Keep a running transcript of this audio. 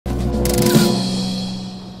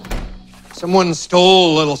Someone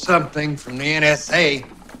stole a little something from the NSA.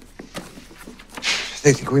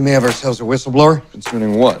 They think we may have ourselves a whistleblower.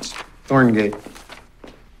 Concerning what? Thorngate.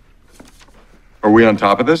 Are we on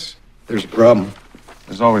top of this? There's a problem.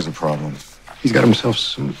 There's always a problem. He's got himself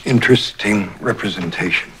some interesting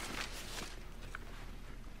representation.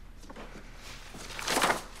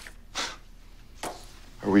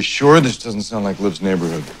 Are we sure this doesn't sound like Liv's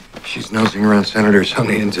neighborhood? She's nosing around senators on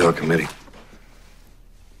the Intel Committee.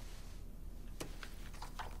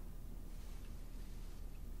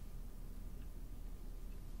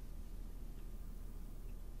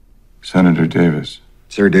 Senator Davis.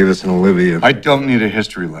 Sir Davis and Olivia. I don't need a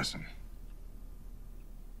history lesson.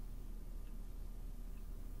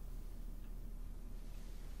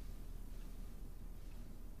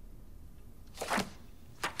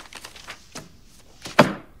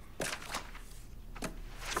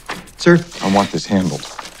 Sir? I want this handled.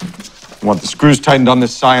 I want the screws tightened on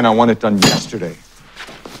this sign. I want it done yesterday.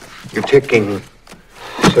 You're ticking,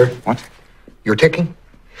 sir. What? You're ticking?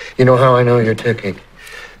 You know how I know you're ticking?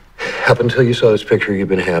 Up until you saw this picture, you've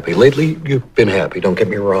been happy. Lately, you've been happy. Don't get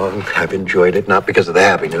me wrong. I've enjoyed it, not because of the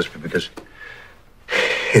happiness, but because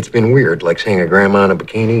it's been weird, like seeing a grandma in a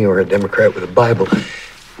bikini or a Democrat with a Bible.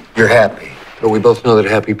 You're happy. But we both know that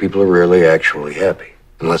happy people are rarely actually happy,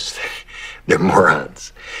 unless they're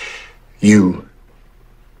morons. You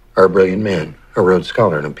are a brilliant man, a Rhodes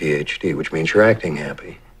Scholar and a PhD, which means you're acting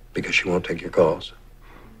happy because she won't take your calls.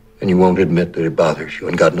 And you won't admit that it bothers you,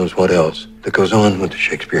 and God knows what else that goes on with the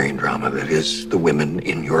Shakespearean drama that is the women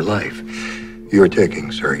in your life. You're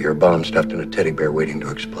ticking, sir. You're a bomb stuffed in a teddy bear waiting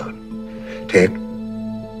to explode. Tick,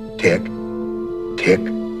 tick, tick,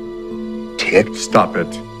 tick. Stop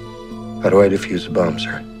it. How do I defuse a bomb,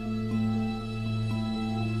 sir?